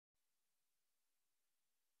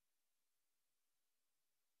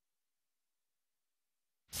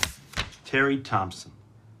Terri Thompson.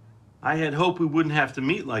 I had hoped we wouldn't have to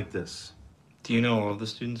meet like this. Do you know all of the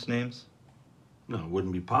students' names? No, it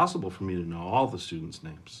wouldn't be possible for me to know all the students'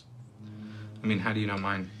 names. I mean, how do you know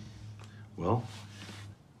mine? Well,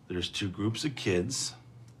 there's two groups of kids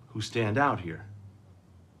who stand out here,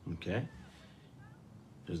 okay?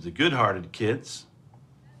 There's the good-hearted kids,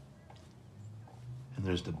 and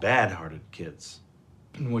there's the bad-hearted kids.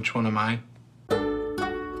 And which one am I?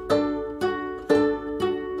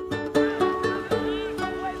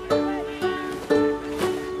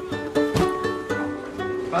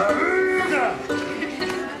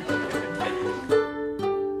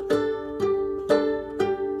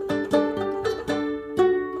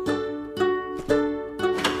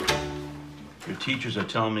 Your teachers are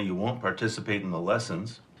telling me you won't participate in the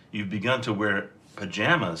lessons. You've begun to wear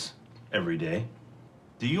pajamas every day.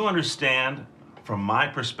 Do you understand, from my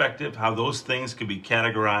perspective, how those things could be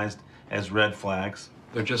categorized as red flags?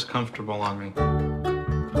 They're just comfortable on me.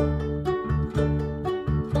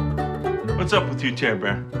 What's up with you,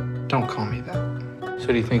 Terri? Don't call me that. So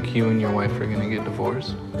do you think you and your wife are gonna get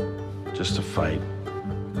divorced? Just a fight.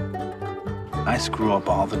 I screw up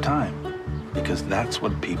all the time, because that's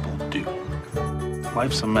what people do.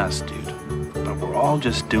 Life's a mess, dude, but we're all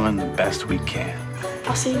just doing the best we can.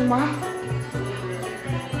 I'll see you tomorrow.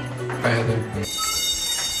 Bye, Heather.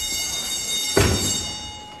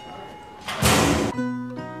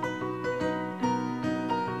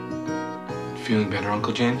 Feeling better,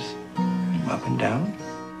 Uncle James? Up and down?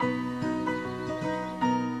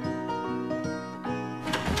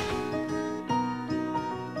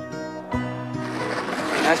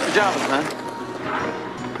 Nice pajamas, man.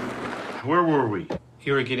 Where were we?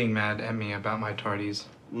 You were getting mad at me about my tardies.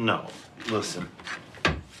 No. Listen.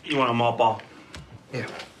 You want a malt ball? Yeah.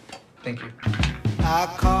 Thank you. I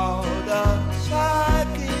called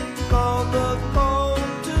Wysocki, called the